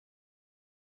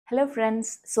Hello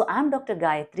friends, so I'm Dr.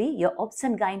 Gayathri, your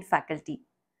OBGYN faculty.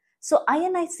 So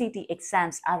INI CET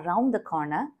exams are around the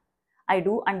corner. I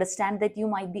do understand that you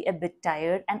might be a bit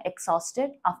tired and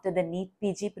exhausted after the NEET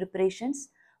PG preparations,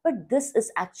 but this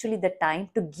is actually the time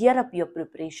to gear up your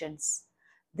preparations.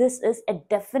 This is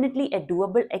definitely a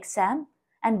doable exam,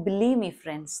 and believe me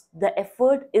friends, the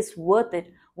effort is worth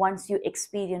it once you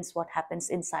experience what happens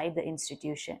inside the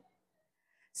institution.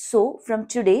 So from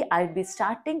today, I'll be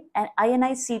starting an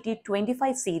INI CET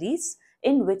 25 series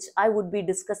in which I would be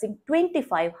discussing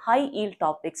 25 high-yield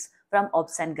topics from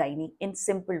OBS and Gynae in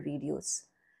simple videos.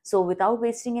 So without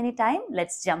wasting any time,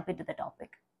 let's jump into the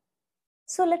topic.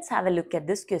 So let's have a look at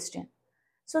this question.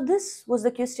 So this was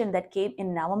the question that came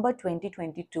in November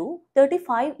 2022.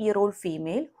 35-year-old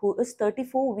female who is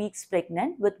 34 weeks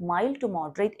pregnant with mild to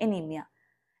moderate anemia.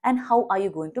 And how are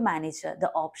you going to manage her? The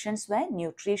options were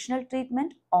nutritional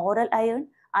treatment, oral iron,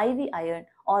 IV iron,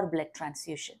 or blood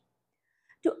transfusion.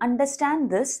 To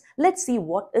understand this, let's see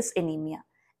what is anemia.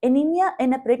 Anemia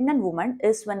in a pregnant woman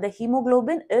is when the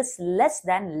hemoglobin is less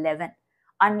than 11,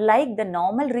 unlike the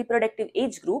normal reproductive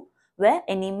age group where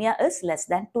anemia is less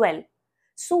than 12.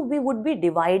 So we would be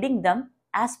dividing them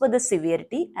as per the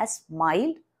severity as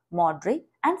mild, moderate,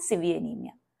 and severe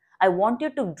anemia. I want you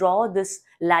to draw this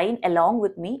line along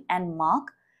with me and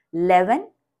mark 11,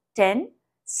 10,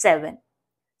 7.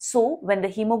 So when the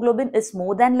hemoglobin is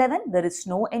more than 11, there is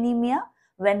no anemia.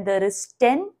 When there is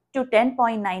 10 to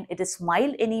 10.9, it is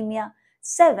mild anemia.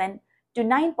 7 to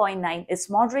 9.9 is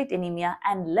moderate anemia,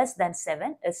 and less than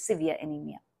 7 is severe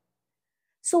anemia.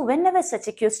 So whenever such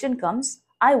a question comes,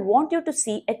 I want you to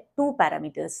see two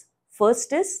parameters.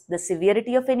 First is the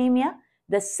severity of anemia.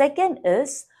 The second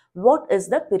is what is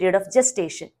the period of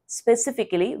gestation,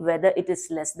 specifically whether it is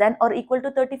less than or equal to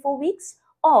 34 weeks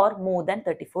or more than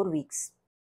 34 weeks.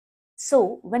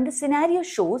 So when the scenario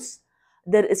shows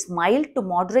there is mild to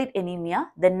moderate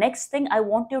anemia, the next thing I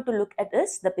want you to look at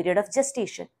is the period of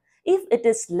gestation. If it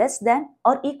is less than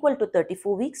or equal to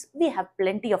 34 weeks, we have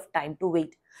plenty of time to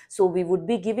wait. So we would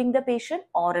be giving the patient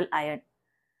oral iron.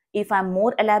 If I'm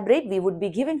more elaborate, we would be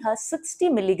giving her 60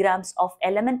 milligrams of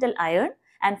elemental iron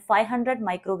and 500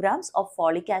 micrograms of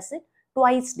folic acid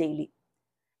twice daily.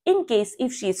 In case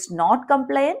if she is not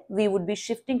compliant, we would be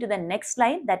shifting to the next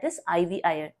line, that is IV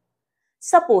iron.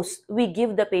 Suppose we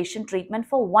give the patient treatment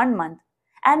for 1 month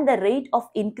and the rate of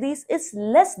increase is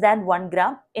less than 1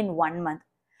 gram in 1 month.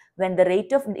 When the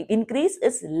rate of increase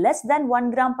is less than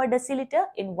 1 gram per deciliter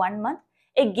in 1 month,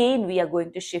 again we are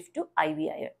going to shift to IV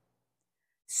iron.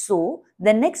 So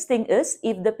the next thing is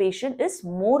if the patient is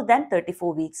more than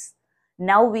 34 weeks.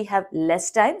 Now we have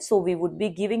less time, so we would be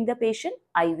giving the patient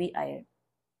IV iron.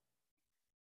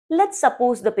 Let's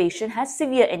suppose the patient has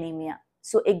severe anemia.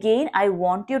 So again, I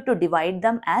want you to divide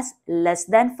them as less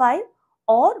than 5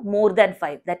 or more than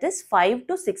 5, that is 5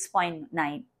 to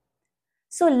 6.9.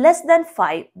 So less than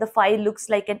 5, the 5 looks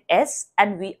like an S,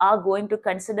 and we are going to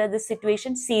consider this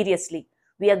situation seriously.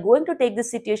 We are going to take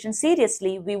this situation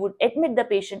seriously. We would admit the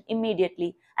patient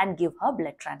immediately and give her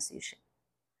blood transfusion.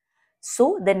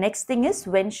 So the next thing is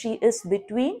when she is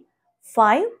between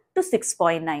 5 to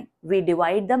 6.9, we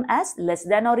divide them as less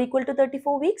than or equal to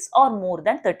 34 weeks or more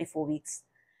than 34 weeks.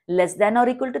 Less than or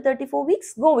equal to 34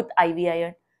 weeks, go with IV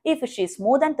iron. If she is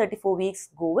more than 34 weeks,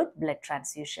 go with blood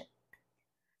transfusion.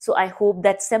 So I hope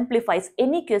that simplifies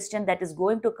any question that is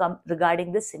going to come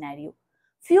regarding this scenario.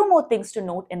 Few more things to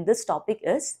note in this topic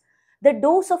is the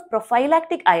dose of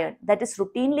prophylactic iron that is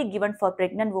routinely given for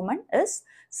pregnant women is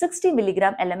 60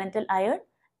 milligram elemental iron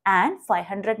and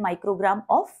 500 microgram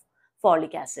of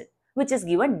folic acid, which is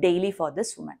given daily for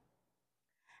this woman.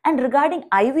 And regarding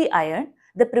IV iron,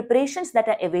 the preparations that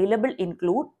are available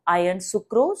include iron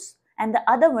sucrose, and the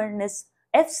other one is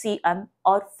FCM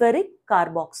or ferric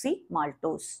carboxy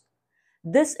maltose.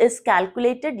 This is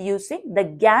calculated using the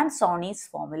Gann-Sonnes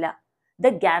formula.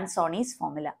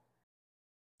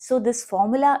 So this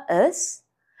formula is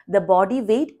the body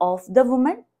weight of the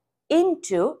woman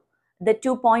into the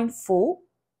 2.4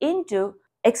 into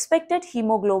expected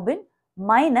hemoglobin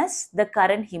minus the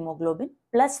current hemoglobin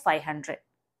plus 500.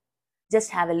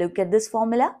 Just have a look at this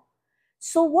formula.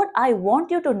 So what I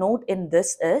want you to note in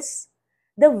this is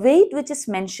the weight which is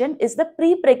mentioned is the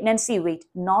pre-pregnancy weight,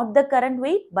 not the current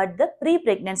weight, but the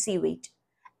pre-pregnancy weight.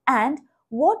 And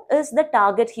what is the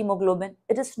target hemoglobin?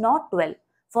 It is not 12.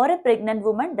 For a pregnant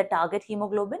woman, the target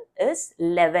hemoglobin is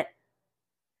 11.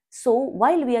 So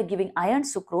while we are giving iron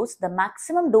sucrose, the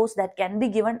maximum dose that can be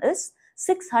given is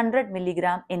 600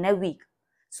 milligram in a week.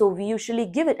 So we usually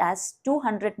give it as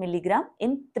 200 milligram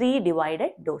in 3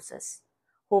 divided doses.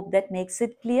 Hope that makes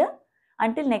it clear.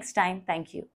 Until next time,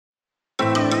 thank you.